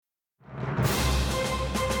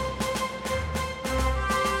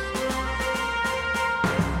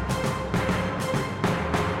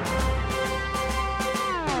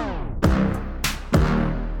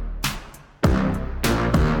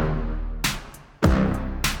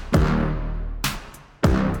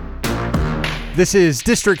This is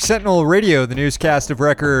District Sentinel Radio, the newscast of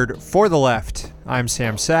record for the left. I'm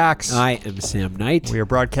Sam Sachs. I am Sam Knight. We are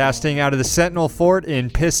broadcasting out of the Sentinel Fort in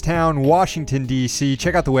Pisstown, Washington, D.C.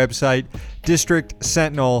 Check out the website,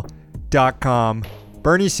 districtsentinel.com.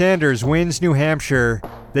 Bernie Sanders wins New Hampshire.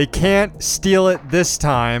 They can't steal it this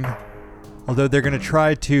time, although they're going to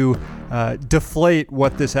try to deflate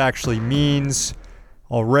what this actually means.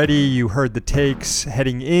 Already you heard the takes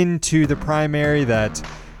heading into the primary that,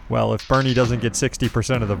 well, if Bernie doesn't get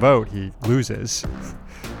 60% of the vote, he loses.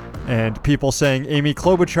 And people saying Amy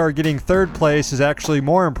Klobuchar getting third place is actually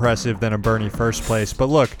more impressive than a Bernie first place. But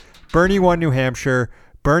look, Bernie won New Hampshire.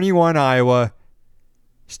 Bernie won Iowa.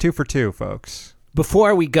 He's 2 for 2, folks.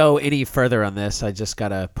 Before we go any further on this, I just got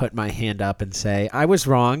to put my hand up and say I was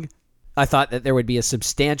wrong. I thought that there would be a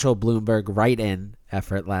substantial Bloomberg write-in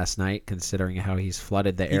effort last night, considering how he's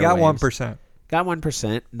flooded the airwaves. He got 1%. Got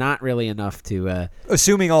 1%, not really enough to...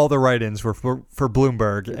 Assuming all the write-ins were for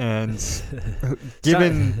Bloomberg, and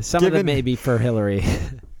given... Some of them may be for Hillary.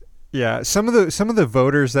 Yeah, some of the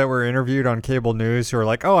voters that were interviewed on cable news who were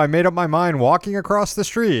like, oh, I made up my mind walking across the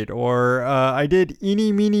street, or I did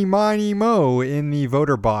eeny, meeny, miny, mo in the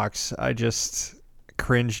voter box. I just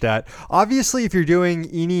cringed at. Obviously, if you're doing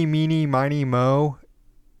eeny, meeny, miny, mo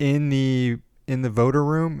in the voter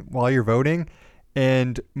room while you're voting,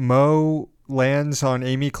 and mo lands on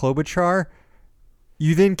Amy Klobuchar,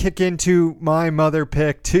 you then kick into my mother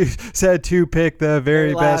pick said to pick the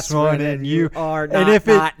very best one, and you are not, and if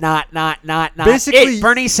not basically it,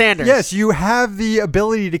 Bernie Sanders. Yes, you have the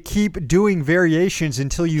ability to keep doing variations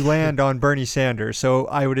until you land on Bernie Sanders. So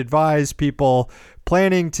I would advise people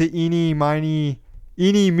planning to eeny,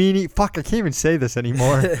 meeny, fuck, I can't even say this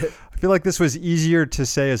anymore. I feel like this was easier to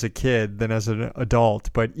say as a kid than as an adult,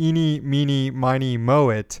 but eeny, meeny, miny, mo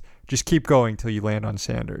it. Just keep going till you land on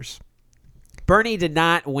Sanders. Bernie did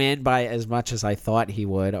not win by as much as I thought he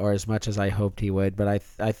would, or as much as I hoped he would, but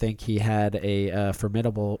I think he had a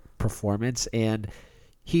formidable performance, and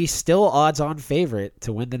he's still odds-on favorite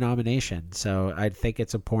to win the nomination. So I think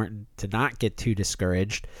it's important to not get too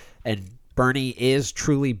discouraged, and Bernie is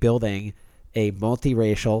truly building a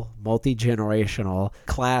multiracial, multi-generational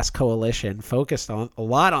class coalition focused on a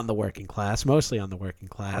lot on the working class, mostly on the working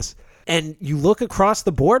class. And you look across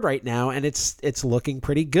the board right now, and it's looking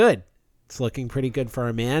pretty good. It's looking pretty good for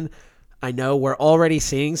a man. I know we're already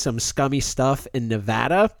seeing some scummy stuff in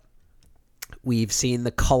Nevada. We've seen the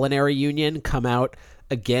Culinary Union come out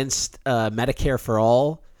against Medicare for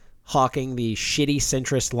All, hawking the shitty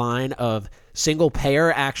centrist line of single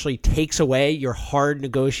payer actually takes away your hard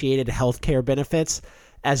negotiated healthcare benefits,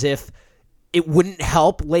 as if it wouldn't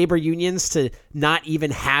help labor unions to not even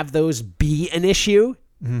have those be an issue.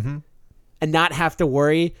 Mm-hmm. And not have to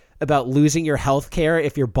worry about losing your health care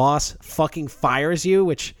if your boss fucking fires you,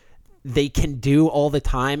 which they can do all the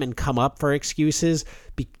time and come up for excuses.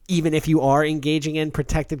 Even if you are engaging in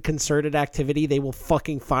protected concerted activity, they will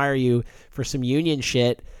fucking fire you for some union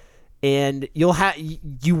shit. And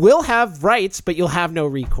you will have rights, but you'll have no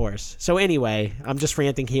recourse. So anyway, I'm just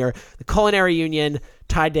ranting here. The Culinary Union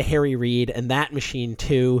tied to Harry Reid and that machine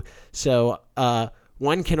too. So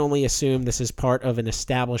one can only assume this is part of an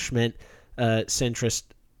establishment centrist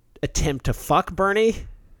attempt to fuck Bernie,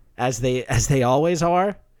 as they always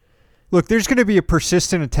are. Look, there's going to be a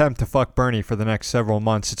persistent attempt to fuck Bernie for the next several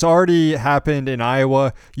months. It's already happened in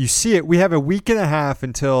Iowa. You see it. We have a week and a half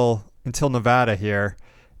until Nevada here.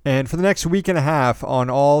 And for the next week and a half on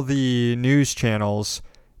all the news channels,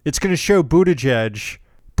 it's going to show Buttigieg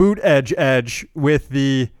with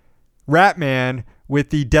the Rat Man with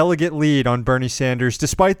the delegate lead on Bernie Sanders,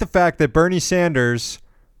 despite the fact that Bernie Sanders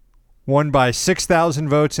won by 6,000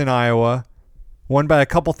 votes in Iowa, won by a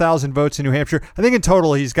couple thousand votes in New Hampshire. I think in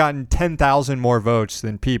total he's gotten 10,000 more votes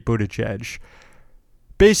than Pete Buttigieg.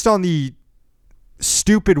 Based on the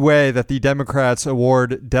stupid way that the Democrats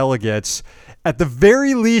award delegates, at the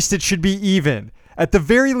very least it should be even. Yet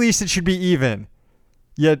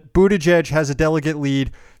Buttigieg has a delegate lead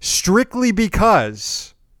strictly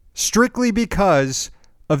because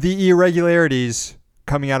of the irregularities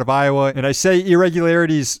coming out of Iowa. And I say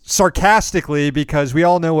irregularities sarcastically because we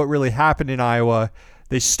all know what really happened in Iowa.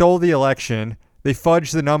 They stole the election, they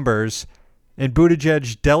fudged the numbers, and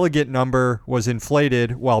Buttigieg's delegate number was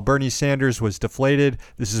inflated while Bernie Sanders was deflated.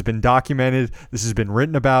 This has been documented. This has been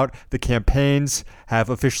written about. The campaigns have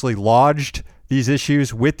officially lodged these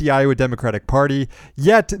issues with the Iowa Democratic Party.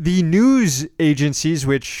 Yet the news agencies,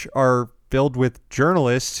 which are filled with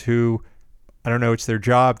journalists who, I don't know, it's their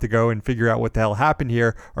job to go and figure out what the hell happened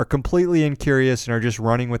here, are completely incurious and are just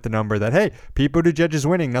running with the number that, hey, Pete Buttigieg is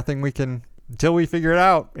winning. Nothing we can, until we figure it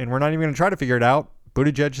out, and we're not even going to try to figure it out,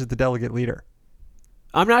 Buttigieg is the delegate leader.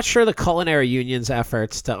 I'm not sure the culinary union's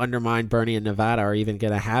efforts to undermine Bernie in Nevada are even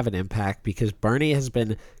going to have an impact, because Bernie has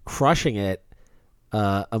been crushing it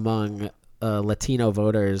among Latino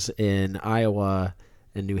voters in Iowa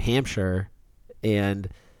and New Hampshire. And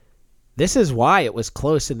this is why it was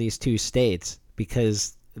close in these two states,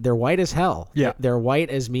 because they're white as hell. Yeah. They're white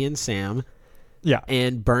as me and Sam. Yeah.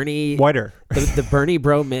 And Bernie... Whiter. The Bernie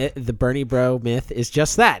bro myth is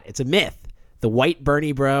just that. It's a myth. The white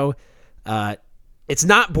Bernie bro... it's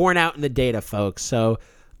not borne out in the data, folks. So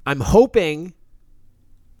I'm hoping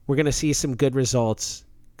we're going to see some good results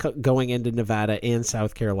going into Nevada and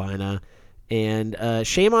South Carolina. And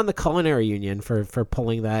shame on the culinary union for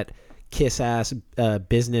pulling that kiss-ass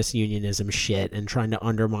business unionism shit and trying to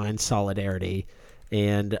undermine solidarity.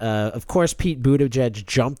 And, of course, Pete Buttigieg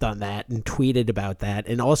jumped on that and tweeted about that,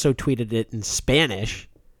 and also tweeted it in Spanish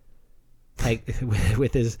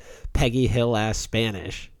with his Peggy Hill-ass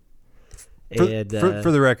Spanish. For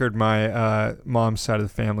the record, my mom's side of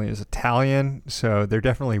the family is Italian, so they're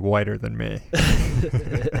definitely whiter than me.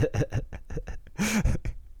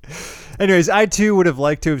 Anyways, I too would have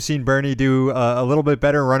liked to have seen Bernie do a little bit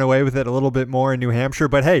better, run away with it a little bit more in New Hampshire.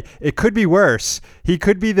 But hey, it could be worse. He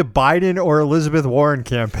could be the Biden or Elizabeth Warren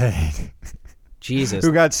campaign. Jesus.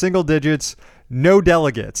 Who got single digits, no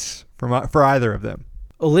delegates for either of them.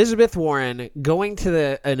 Elizabeth Warren going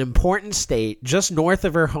to an important state just north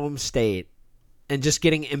of her home state and just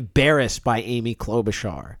getting embarrassed by Amy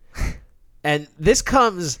Klobuchar. And this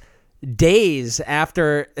comes days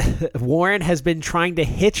after Warren has been trying to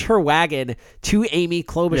hitch her wagon to Amy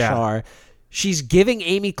Klobuchar. Yeah. She's giving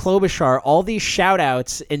Amy Klobuchar all these shout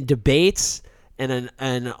outs in debates and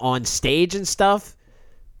on stage and stuff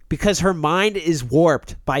because her mind is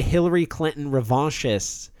warped by Hillary Clinton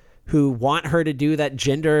revanchists who want her to do that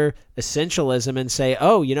gender essentialism and say,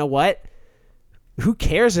 oh, you know what? Who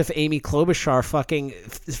cares if Amy Klobuchar fucking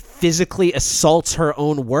physically assaults her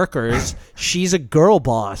own workers? She's a girl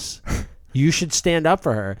boss. You should stand up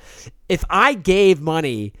for her. If I gave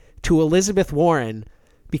money to Elizabeth Warren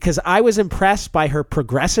because I was impressed by her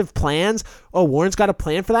progressive plans, oh, Warren's got a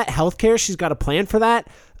plan for that. Healthcare, she's got a plan for that.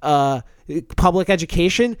 Public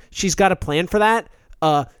education, she's got a plan for that.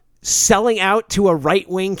 Selling out to a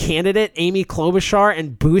right-wing candidate, Amy Klobuchar,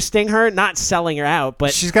 and boosting her, not selling her out,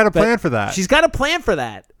 but she's got a plan for that. She's got a plan for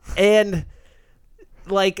that. And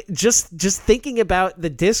like just thinking about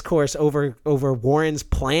the discourse over Warren's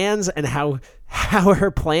plans and how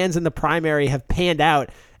her plans in the primary have panned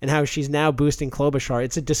out and how she's now boosting Klobuchar,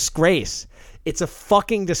 it's a disgrace. It's a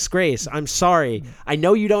fucking disgrace. I'm sorry. I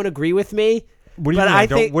know you don't agree with me. What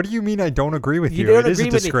do you mean I don't agree with you? Don't it is agree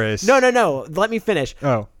a with disgrace. Me. No. Let me finish.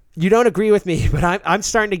 Oh. You don't agree with me, but I'm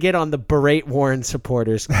starting to get on the berate Warren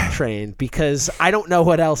supporters train because I don't know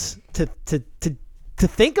what else to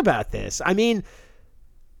think about this. I mean,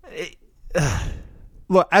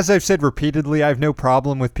 look, as I've said repeatedly, I have no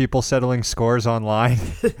problem with people settling scores online,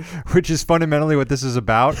 which is fundamentally what this is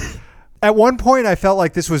about. At one point, I felt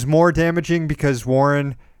like this was more damaging because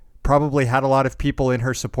Warren probably had a lot of people in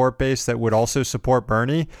her support base that would also support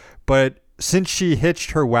Bernie. But since she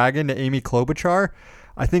hitched her wagon to Amy Klobuchar,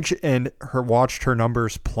 I think watched her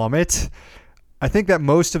numbers plummet. I think that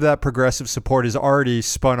most of that progressive support is already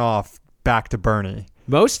spun off back to Bernie.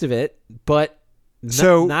 Most of it, but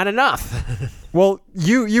not enough. Well,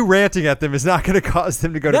 you ranting at them is not going to cause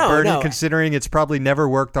them to go to Bernie, considering it's probably never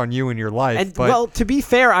worked on you in your life. And well, to be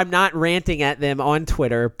fair, I'm not ranting at them on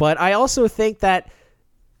Twitter, but I also think that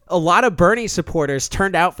a lot of Bernie supporters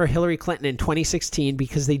turned out for Hillary Clinton in 2016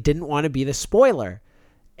 because they didn't want to be the spoiler.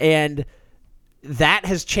 And that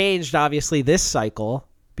has changed, obviously, this cycle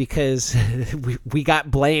because we got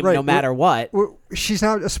blamed no matter what. She's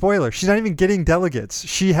not a spoiler. She's not even getting delegates.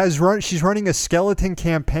 She's running a skeleton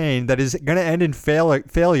campaign that is going to end in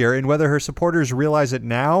failure, and whether her supporters realize it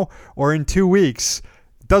now or in 2 weeks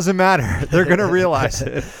doesn't matter. They're going to realize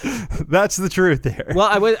it. That's the truth there.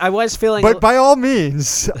 Well, I was feeling... But by all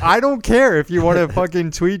means, I don't care if you want to fucking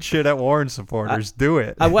tweet shit at Warren supporters. Do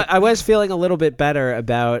it. I was feeling a little bit better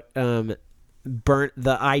about...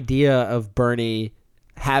 the idea of Bernie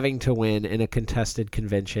having to win in a contested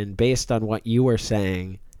convention based on what you were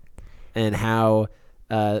saying and how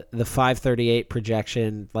the 538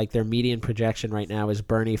 projection, like their median projection right now is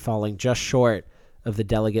Bernie falling just short of the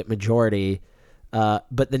delegate majority.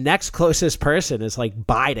 But the next closest person is like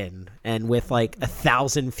Biden and with like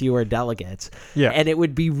 1,000 fewer delegates. Yeah. And it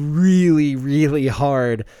would be really, really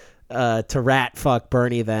hard to rat fuck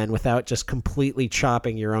Bernie then without just completely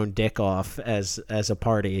chopping your own dick off as a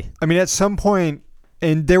party. I mean, at some point,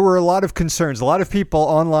 And there were a lot of concerns. A lot of people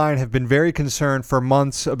online have been very concerned for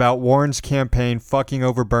months about Warren's campaign fucking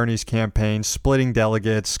over Bernie's campaign, splitting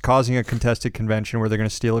delegates, causing a contested convention where they're going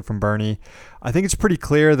to steal it from Bernie. I think it's pretty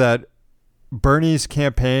clear that Bernie's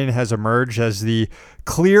campaign has emerged as the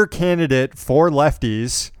clear candidate for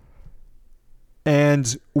lefties,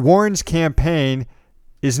 and Warren's campaign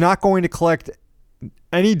is not going to collect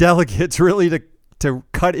any delegates really to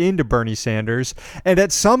cut into Bernie Sanders. And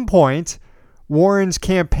at some point, Warren's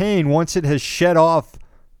campaign, once it has shed off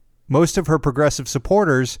most of her progressive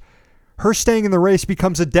supporters, her staying in the race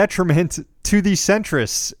becomes a detriment to the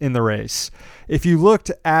centrists in the race. If you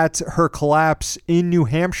looked at her collapse in New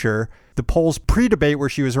Hampshire, the polls pre-debate where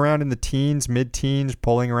she was around in the teens, mid-teens,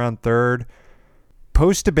 polling around third.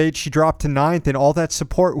 Post-debate, she dropped to ninth, and all that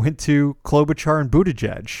support went to Klobuchar and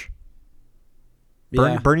Buttigieg.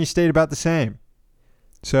 Yeah. Bernie stayed about the same.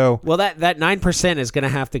 So, well, that 9% is going to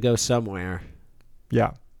have to go somewhere.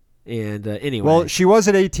 Yeah. And anyway. Well, she was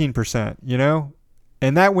at 18%, you know?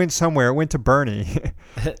 And that went somewhere. It went to Bernie.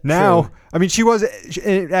 Now, True. I mean,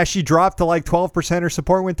 as she dropped to like 12%, her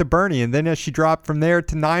support went to Bernie. And then as she dropped from there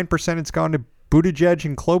to 9%, it's gone to Buttigieg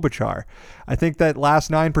and Klobuchar. I think that last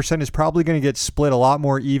 9% is probably going to get split a lot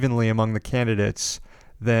more evenly among the candidates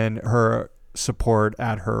than her support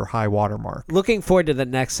at her high water mark. Looking forward to the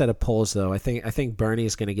next set of polls, though. I think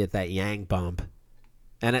Bernie's going to get that Yang bump.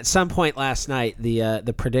 And at some point last night,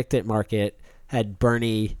 the Predicted market had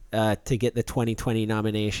Bernie to get the 2020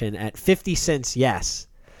 nomination at 50 cents yes.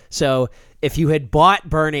 So if you had bought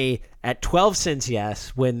Bernie at 12 cents yes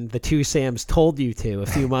when the two Sams told you to a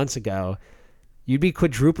few months ago, you'd be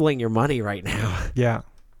quadrupling your money right now. Yeah.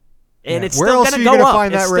 And Yeah. it's Where still else going are to you go gonna up.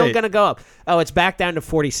 find It's that still rate? going to go up. Oh, it's back down to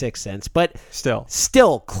 46 cents. But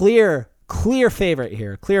Still clear favorite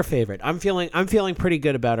here. Clear favorite. I'm feeling pretty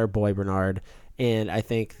good about our boy Bernard, and I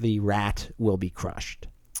think the rat will be crushed.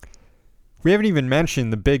 We haven't even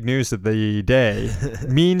mentioned the big news of the day.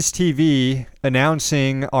 Means TV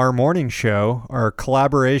announcing our morning show, our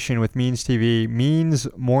collaboration with Means TV, Means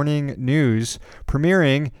Morning News,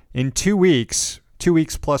 premiering in 2 weeks, 2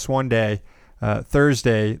 weeks plus 1 day,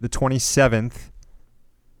 Thursday, the 27th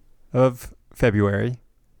of February,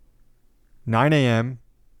 9 a.m.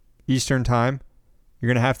 Eastern Time. You're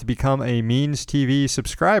going to have to become a Means TV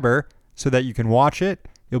subscriber so that you can watch it.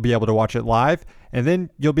 You'll be able to watch it live, and then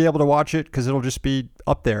you'll be able to watch it because it'll just be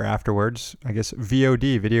up there afterwards. I guess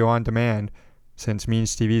VOD, video on demand. Since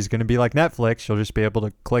Means TV is going to be like Netflix, you'll just be able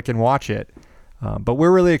to click and watch it. But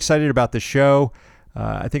we're really excited about the show.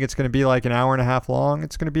 I think it's going to be like an hour and a half long.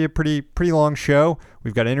 It's going to be a pretty long show.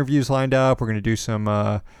 We've got interviews lined up. We're going to do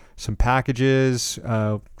some packages.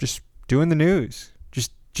 Just doing the news.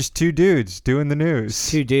 Just two dudes doing the news.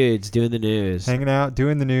 Two dudes doing the news. Hanging out,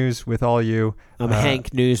 doing the news with all you. I'm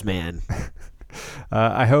Hank Newsman.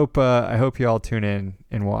 I hope you all tune in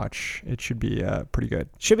and watch. It should be pretty good.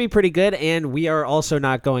 Should be pretty good, and we are also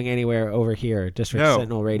not going anywhere over here. District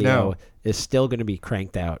Sentinel Radio is still going to be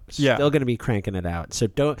cranked out. Yeah. Still going to be cranking it out. So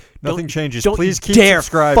Nothing changes. Don't Please keep dare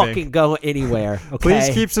subscribing. fucking go anywhere. Okay? Please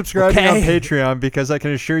keep subscribing on Okay? Patreon because I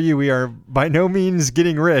can assure you we are by no means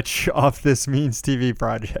getting rich off this Means TV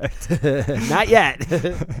project. Not yet.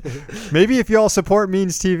 Maybe if you all support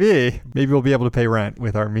Means TV, maybe we'll be able to pay rent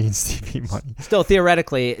with our Means TV money. Still,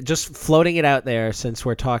 theoretically, just floating it out there since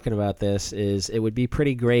we're talking about this, is it would be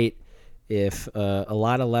pretty great if a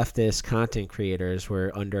lot of leftist content creators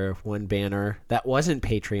were under one banner that wasn't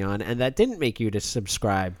Patreon and that didn't make you to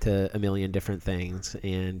subscribe to a million different things,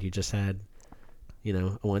 and you just had, a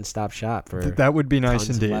one-stop shop for That would be nice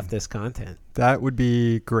tons indeed. of leftist content. That would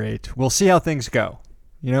be great. We'll see how things go.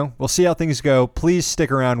 We'll see how things go. Please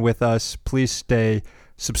stick around with us. Please stay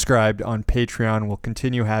subscribed on Patreon. We'll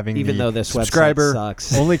continue having Even the though this subscriber website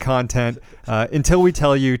sucks. only content until we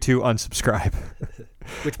tell you to unsubscribe.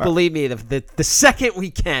 Which, believe me, the second we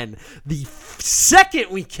can,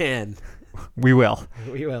 We will.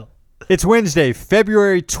 we will. It's Wednesday,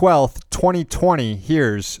 February 12th, 2020.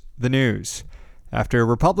 Here's the news. After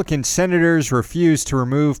Republican senators refused to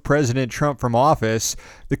remove President Trump from office,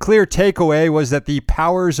 the clear takeaway was that the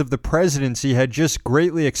powers of the presidency had just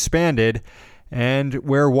greatly expanded, and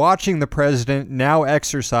we're watching the president now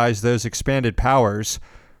exercise those expanded powers.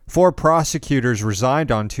 4 prosecutors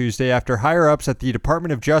resigned on Tuesday after higher-ups at the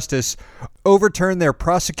Department of Justice overturned their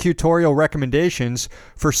prosecutorial recommendations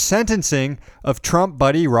for sentencing of Trump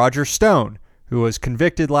buddy Roger Stone, who was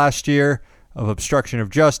convicted last year of obstruction of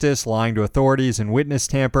justice, lying to authorities, and witness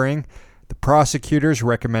tampering. The prosecutors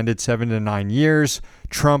recommended 7 to 9 years.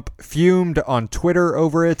 Trump fumed on Twitter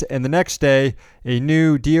over it, and the next day, a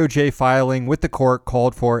new DOJ filing with the court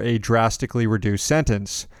called for a drastically reduced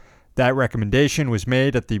sentence. That recommendation was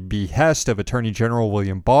made at the behest of Attorney General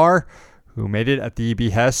William Barr, who made it at the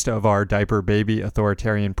behest of our diaper baby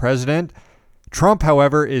authoritarian president. Trump,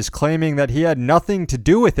 however, is claiming that he had nothing to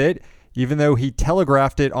do with it, even though he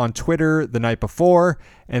telegraphed it on Twitter the night before.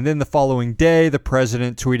 And then the following day, the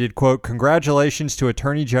president tweeted, quote, "Congratulations to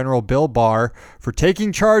Attorney General Bill Barr for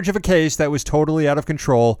taking charge of a case that was totally out of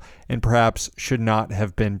control and perhaps should not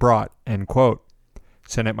have been brought," end quote.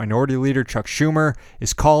 Senate Minority Leader Chuck Schumer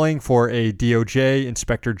is calling for a DOJ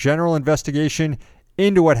Inspector General investigation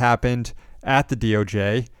into what happened at the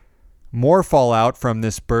DOJ. More fallout from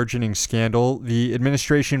this burgeoning scandal. The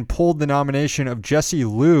administration pulled the nomination of Jesse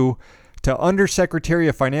Liu to Undersecretary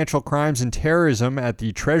of Financial Crimes and Terrorism at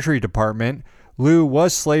the Treasury Department. Liu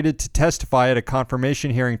was slated to testify at a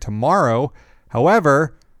confirmation hearing tomorrow.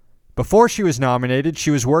 However, before she was nominated,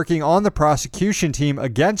 she was working on the prosecution team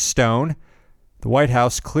against Stone. The White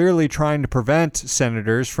House clearly trying to prevent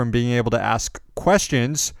senators from being able to ask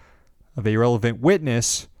questions of a relevant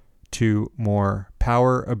witness to more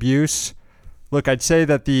power abuse. Look, I'd say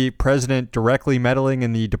that the president directly meddling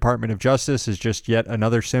in the Department of Justice is just yet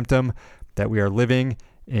another symptom that we are living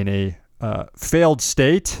in a failed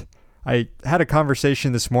state. I had a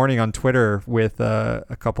conversation this morning on Twitter with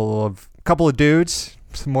a couple of dudes,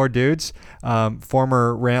 some more dudes,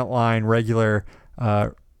 former Rant Line regular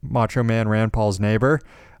Macho Man Rand Paul's neighbor,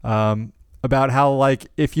 about how, like,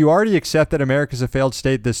 if you already accept that America's a failed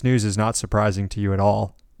state, this news is not surprising to you at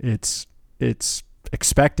all. It's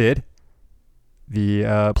expected. The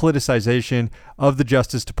politicization of the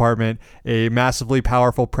Justice Department, a massively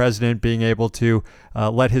powerful president being able to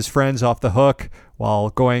let his friends off the hook while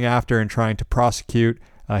going after and trying to prosecute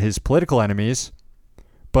his political enemies.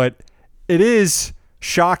 But it is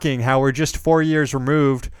shocking how we're just 4 years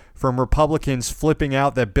removed from Republicans flipping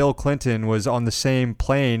out that Bill Clinton was on the same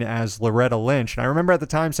plane as Loretta Lynch. And I remember at the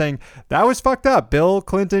time saying, that was fucked up. Bill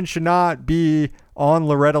Clinton should not be on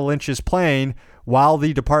Loretta Lynch's plane while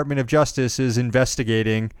the Department of Justice is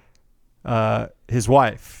investigating his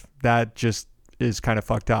wife. That just is kind of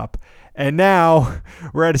fucked up. And now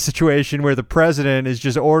we're at a situation where the president is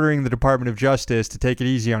just ordering the Department of Justice to take it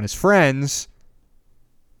easy on his friends.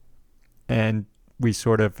 And we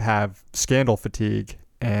sort of have scandal fatigue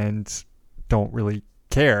and don't really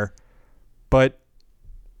care. But,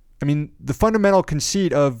 I mean, the fundamental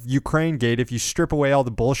conceit of Ukraine Gate, if you strip away all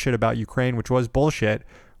the bullshit about Ukraine, which was bullshit,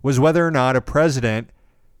 was whether or not a president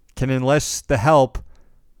can enlist the help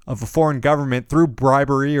of a foreign government through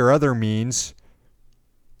bribery or other means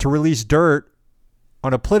to release dirt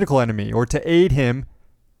on a political enemy or to aid him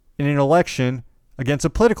in an election against a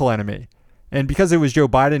political enemy. And because it was Joe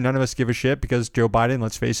Biden, none of us give a shit, because Joe Biden,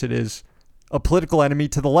 let's face it, is a political enemy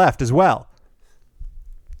to the left as well.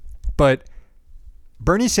 But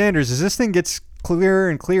Bernie Sanders, as this thing gets clearer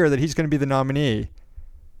and clearer that he's going to be the nominee,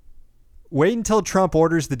 wait until Trump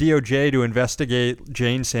orders the DOJ to investigate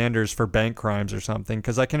Jane Sanders for bank crimes or something,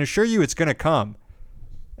 because I can assure you it's going to come.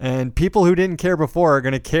 And people who didn't care before are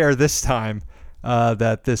going to care this time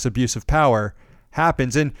that this abuse of power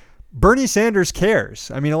happens. And Bernie Sanders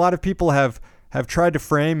cares. I mean, a lot of people have tried to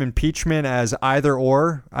frame impeachment as either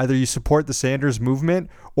or. Either you support the Sanders movement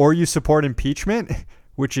or you support impeachment,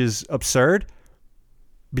 which is absurd,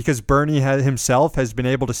 because Bernie himself has been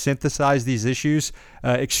able to synthesize these issues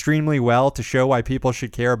extremely well to show why people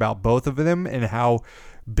should care about both of them and how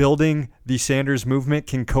building the Sanders movement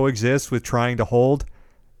can coexist with trying to hold,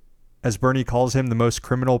 as Bernie calls him, the most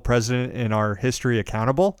criminal president in our history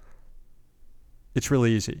accountable. It's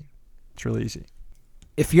really easy. It's really easy.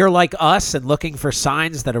 If you're like us and looking for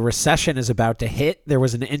signs that a recession is about to hit, there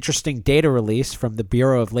was an interesting data release from the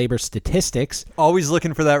Bureau of Labor Statistics. Always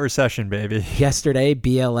looking for that recession, baby. Yesterday,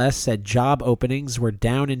 BLS said job openings were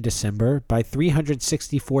down in December by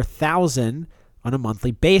 364,000 on a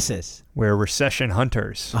monthly basis. We're recession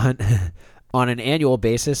hunters. On an annual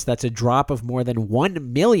basis, that's a drop of more than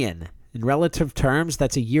 1 million. In relative terms,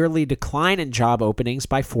 that's a yearly decline in job openings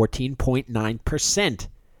by 14.9%.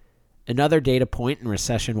 Another data point in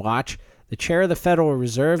Recession Watch, the chair of the Federal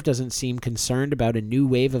Reserve doesn't seem concerned about a new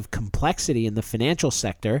wave of complexity in the financial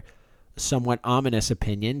sector, a somewhat ominous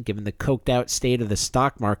opinion given the coked-out state of the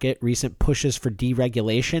stock market, recent pushes for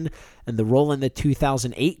deregulation, and the role in the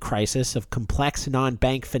 2008 crisis of complex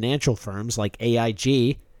non-bank financial firms like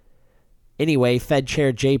AIG. Anyway, Fed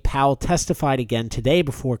Chair Jay Powell testified again today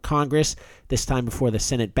before Congress, this time before the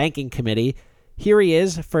Senate Banking Committee. Here he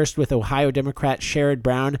is, first with Ohio Democrat Sherrod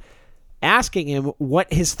Brown, asking him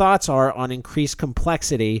what his thoughts are on increased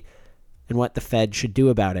complexity and what the Fed should do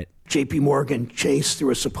about it. J.P. Morgan Chase,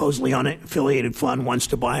 through a supposedly unaffiliated fund, wants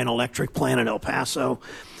to buy an electric plant in El Paso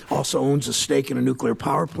also owns a stake in a nuclear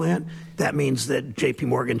power plant. That means that JP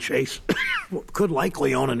Morgan Chase could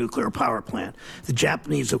likely own a nuclear power plant. The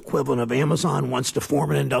Japanese equivalent of Amazon wants to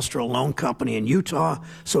form an industrial loan company in Utah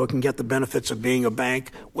so it can get the benefits of being a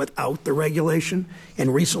bank without the regulation.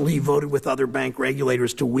 And recently voted with other bank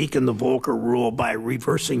regulators to weaken the Volcker rule by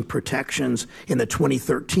reversing protections in the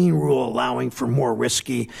 2013 rule, allowing for more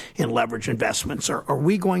risky and leveraged investments. Are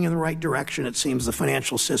we going in the right direction? It seems the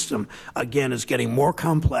financial system, again, is getting more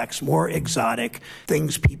complex, more exotic,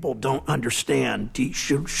 things people don't understand.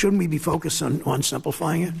 Shouldn't we be focused on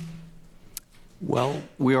simplifying it? Well,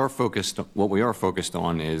 what we are focused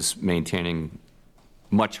on is maintaining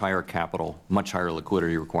much higher capital, much higher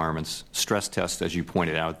liquidity requirements, stress tests, as you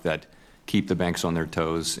pointed out, that keep the banks on their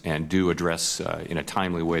toes and do address in a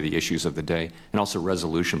timely way the issues of the day, and also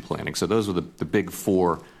resolution planning. So those are the big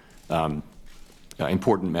four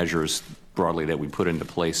important measures broadly that we put into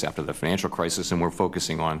place after the financial crisis, and we're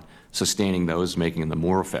focusing on sustaining those, making them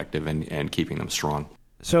more effective, and keeping them strong.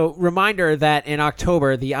 So, reminder that in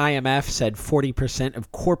October, the IMF said 40%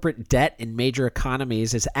 of corporate debt in major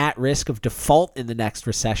economies is at risk of default in the next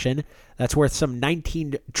recession. That's worth some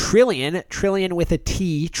 $19 trillion with a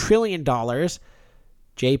T, trillion dollars.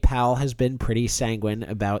 Jay Powell has been pretty sanguine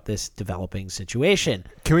about this developing situation.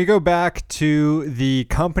 Can we go back to the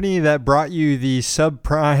company that brought you the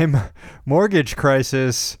subprime mortgage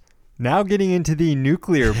crisis, now getting into the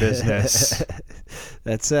nuclear business?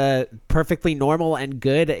 That's perfectly normal and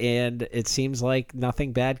good, and it seems like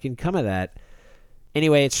nothing bad can come of that.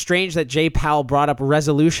 Anyway, it's strange that Jay Powell brought up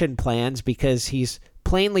resolution plans because he's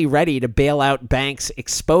plainly ready to bail out banks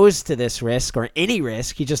exposed to this risk or any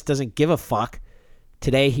risk. He just doesn't give a fuck.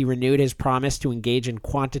 Today, he renewed his promise to engage in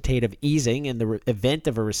quantitative easing in the event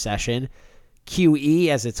of a recession. QE,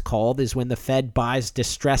 as it's called, is when the Fed buys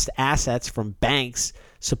distressed assets from banks,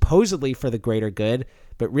 supposedly for the greater good,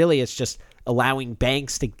 but really it's just allowing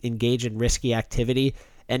banks to engage in risky activity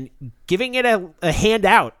and giving it a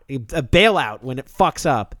handout, a bailout when it fucks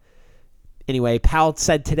up. Anyway, Powell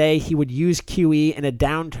said today he would use QE in a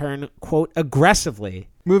downturn, quote, aggressively.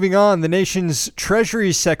 Moving on, the nation's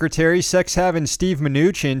Treasury Secretary, sex-having Steve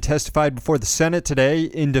Mnuchin, testified before the Senate today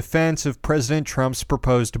in defense of President Trump's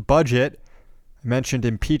proposed budget. I mentioned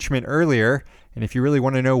impeachment earlier, and if you really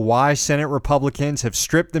want to know why Senate Republicans have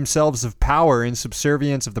stripped themselves of power in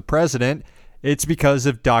subservience of the president, it's because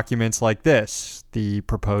of documents like this, the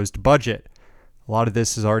proposed budget. A lot of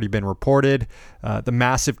this has already been reported. The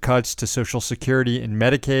massive cuts to Social Security and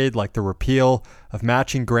Medicaid, like the repeal of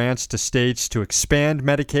matching grants to states to expand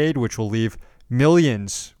Medicaid, which will leave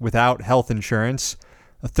millions without health insurance.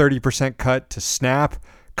 A 30% cut to SNAP.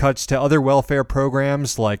 Cuts to other welfare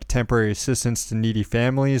programs like temporary assistance to needy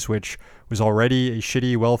families, which was already a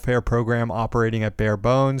shitty welfare program operating at bare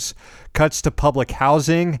bones. Cuts to public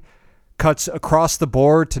housing. Cuts across the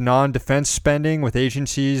board to non-defense spending, with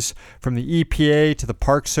agencies from the EPA to the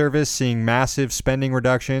Park Service seeing massive spending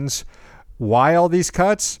reductions. Why all these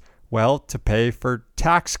cuts? Well, to pay for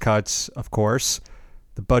tax cuts, of course.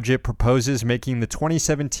 The budget proposes making the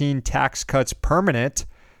 2017 tax cuts permanent,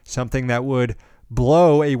 something that would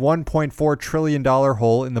blow a $1.4 trillion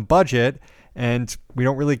hole in the budget. And we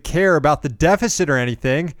don't really care about the deficit or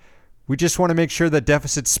anything. We just want to make sure that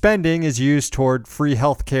deficit spending is used toward free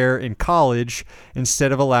health care in college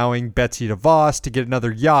instead of allowing Betsy DeVos to get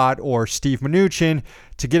another yacht or Steve Mnuchin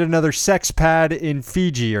to get another sex pad in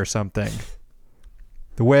Fiji or something.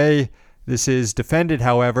 The way this is defended,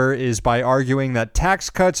 however, is by arguing that tax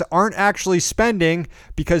cuts aren't actually spending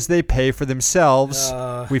because they pay for themselves.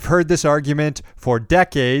 We've heard this argument for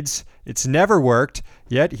decades. It's never worked.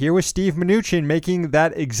 Yet here was Steve Mnuchin making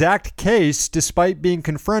that exact case despite being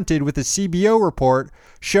confronted with a CBO report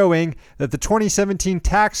showing that the 2017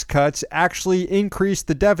 tax cuts actually increased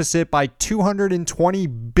the deficit by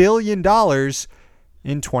 $220 billion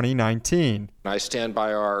in 2019. I stand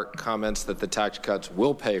by our comments that the tax cuts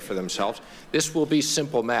will pay for themselves. This will be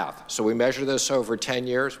simple math. So we measure this over 10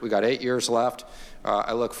 years. We got 8 years left.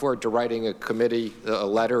 I look forward to writing a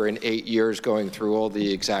letter in 8 years going through all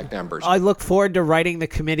the exact numbers. I look forward to writing the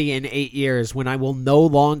committee in 8 years when I will no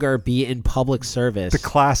longer be in public service. The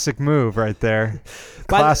classic move right there.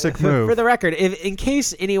 Classic move. For the record, in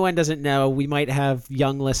case anyone doesn't know, we might have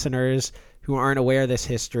young listeners who aren't aware of this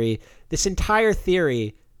history. This entire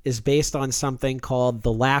theory is based on something called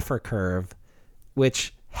the Laffer curve,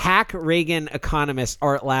 which hack Reagan economist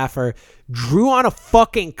Art Laffer drew on a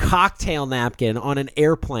fucking cocktail napkin on an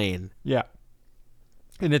airplane. Yeah.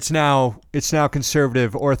 And it's now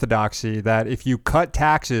conservative orthodoxy that if you cut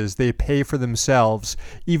taxes, they pay for themselves,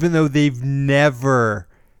 even though they've never,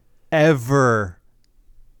 ever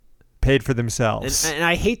paid for themselves. And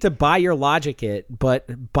I hate to buy your logic,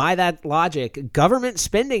 but by that logic, government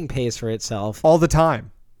spending pays for itself. All the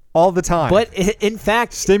time. But in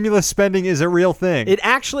fact, stimulus spending is a real thing. It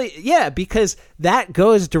actually, yeah, because that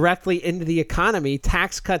goes directly into the economy.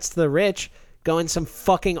 Tax cuts to the rich go in some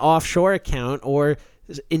fucking offshore account or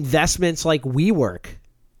investments like WeWork.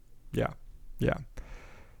 Yeah.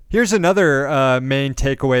 Here's another main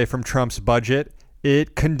takeaway from Trump's budget.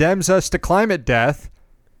 It condemns us to climate death.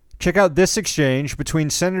 Check out this exchange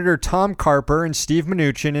between Senator Tom Carper and Steve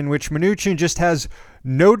Mnuchin, in which Mnuchin just has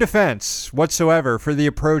no defense whatsoever for the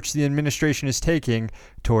approach the administration is taking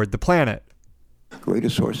toward the planet. The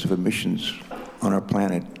greatest source of emissions on our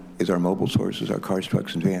planet is our mobile sources, our cars,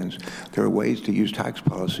 trucks, and vans. There are ways to use tax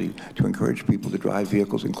policy to encourage people to drive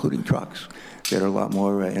vehicles, including trucks, that are a lot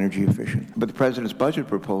more energy efficient. But the president's budget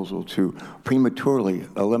proposal to prematurely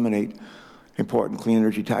eliminate important clean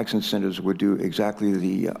energy tax incentives would do exactly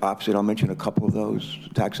the opposite. I'll mention a couple of those.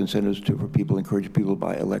 Tax incentives for people, encourage people to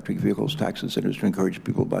buy electric vehicles, tax incentives to encourage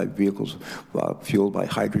people to buy vehicles fueled by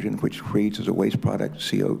hydrogen, which creates as a waste product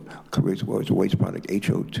creates as a waste product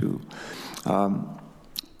HO2.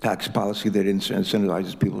 Tax policy that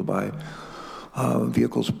incentivizes people to buy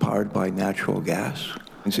vehicles powered by natural gas.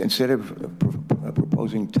 Instead of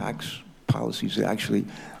proposing tax policies that actually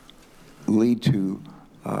lead to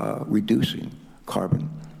reducing carbon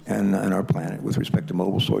and our planet with respect to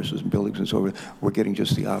mobile sources and buildings and so forth, we're getting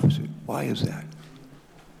just the opposite. Why is that?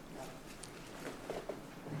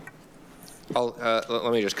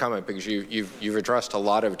 Let me just comment, because you've addressed a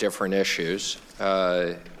lot of different issues.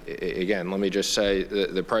 Again, let me just say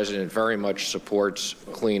the president very much supports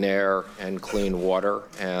clean air and clean water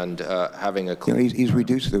and having a clean... he's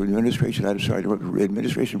reduced the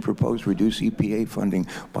administration proposed to reduce EPA funding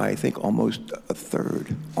by, I think, almost a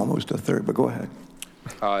third, but go ahead.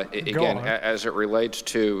 Again, as it relates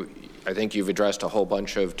to, I think you've addressed a whole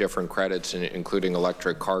bunch of different credits, including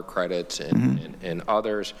electric car credits and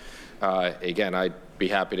others. Again, I'd be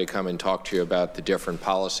happy to come and talk to you about the different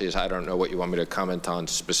policies. I don't know what you want me to comment on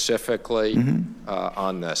specifically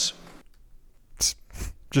on this.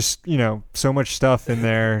 Just, so much stuff in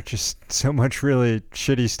there, just so much really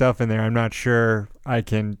shitty stuff in there. I'm not sure I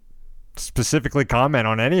can specifically comment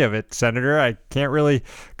on any of it, Senator. I can't really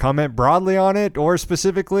comment broadly on it or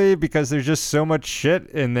specifically because there's just so much shit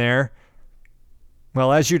in there.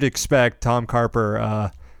 Well, as you'd expect, Tom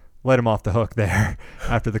Carper let him off the hook there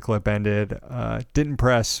after the clip ended. Didn't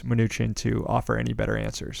press Mnuchin to offer any better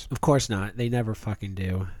answers. Of course not. They never fucking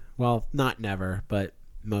do. Well, not never, but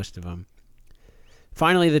most of them.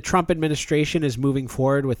 Finally, the Trump administration is moving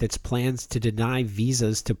forward with its plans to deny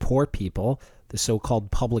visas to poor people, the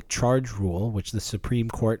so-called public charge rule, which the Supreme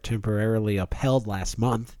Court temporarily upheld last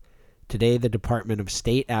month. Today, the Department of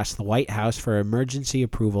State asked the White House for emergency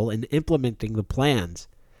approval in implementing the plans.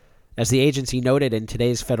 As the agency noted in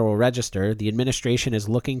today's Federal Register, the administration is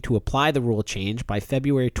looking to apply the rule change by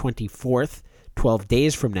February 24th, 12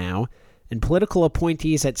 days from now, and political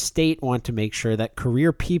appointees at state want to make sure that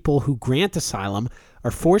career people who grant asylum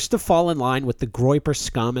are forced to fall in line with the Groyper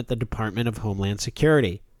scum at the Department of Homeland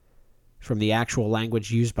Security. From the actual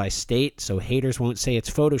language used by state, so haters won't say it's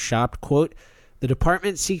photoshopped, quote, the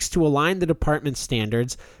department seeks to align the department's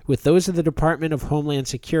standards with those of the Department of Homeland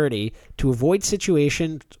Security to avoid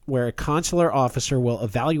situations where a consular officer will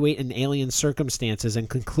evaluate an alien's circumstances and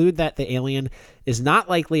conclude that the alien is not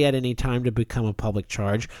likely at any time to become a public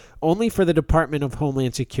charge, only for the Department of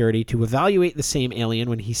Homeland Security to evaluate the same alien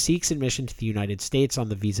when he seeks admission to the United States on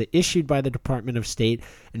the visa issued by the Department of State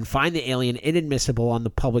and find the alien inadmissible on the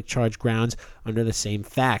public charge grounds under the same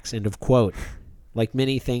facts, end of quote. Like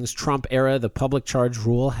many things Trump-era, the public charge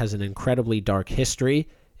rule has an incredibly dark history.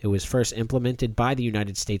 It was first implemented by the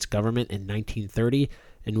United States government in 1930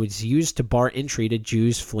 and was used to bar entry to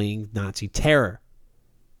Jews fleeing Nazi terror.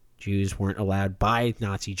 Jews weren't allowed by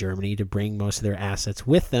Nazi Germany to bring most of their assets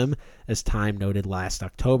with them, as Time noted last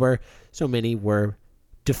October, so many were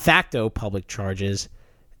de facto public charges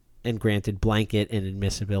and granted blanket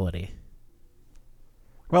inadmissibility.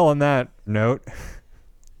 Well, on that note,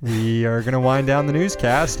 we are going to wind down the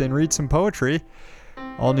newscast and read some poetry.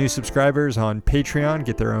 All new subscribers on Patreon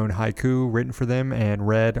get their own haiku written for them and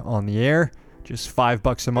read on the air. Just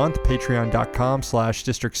 $5 a month,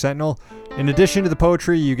 patreon.com/District Sentinel. In addition to the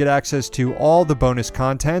poetry, you get access to all the bonus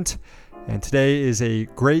content. And today is a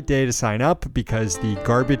great day to sign up because the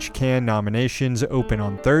Garbage Can nominations open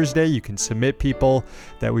on Thursday. You can submit people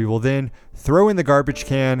that we will then throw in the garbage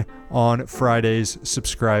can on Friday's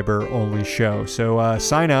subscriber-only show. So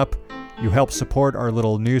sign up. You help support our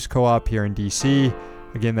little news co-op here in DC.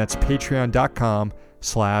 Again, that's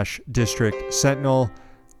patreon.com/District Sentinel.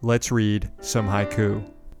 let's read some haiku.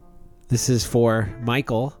 This is for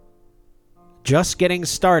Michael. Just getting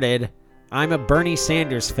started. I'm a Bernie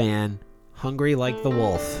Sanders fan. Hungry like the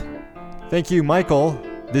wolf. Thank you, Michael.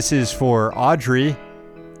 This is for Audrey.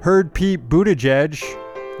 Heard Pete Buttigieg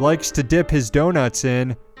likes to dip his donuts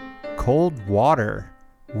in cold water.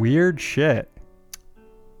 Weird shit.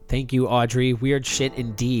 Thank you, Audrey. Weird shit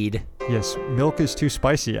indeed. Yes, milk is too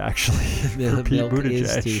spicy, actually, for Pete Milk Buttigieg.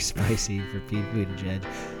 is too spicy for Pete Buttigieg.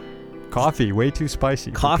 Coffee, way too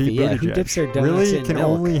spicy. Coffee, for Pete yeah. Buttigieg. Who dips their donuts really in can milk?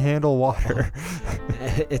 only handle water.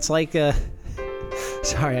 It's like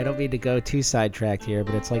sorry, I don't mean to go too sidetracked here,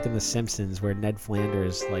 but it's like in The Simpsons where Ned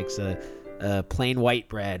Flanders likes a plain white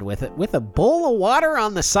bread with a bowl of water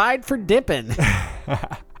on the side for dipping.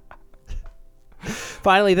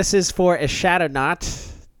 Finally, this is for a Shadownaut.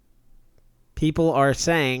 People are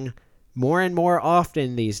saying more and more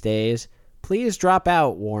often these days, please drop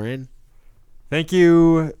out, Warren. Thank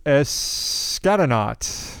you,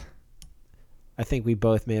 Escatonaut. I think we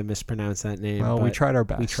both may have mispronounced that name. Well, we but tried our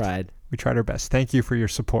best. We tried. We tried our best. Thank you for your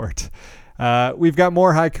support. We've got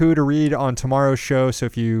more haiku to read on tomorrow's show, so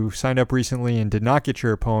if you signed up recently and did not get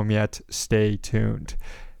your poem yet, stay tuned.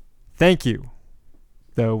 Thank you,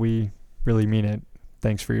 though we really mean it.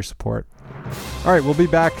 Thanks for your support. All right, we'll be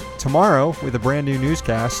back tomorrow with a brand new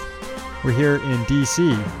newscast. We're here in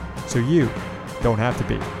D.C., so you don't have to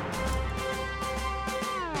be.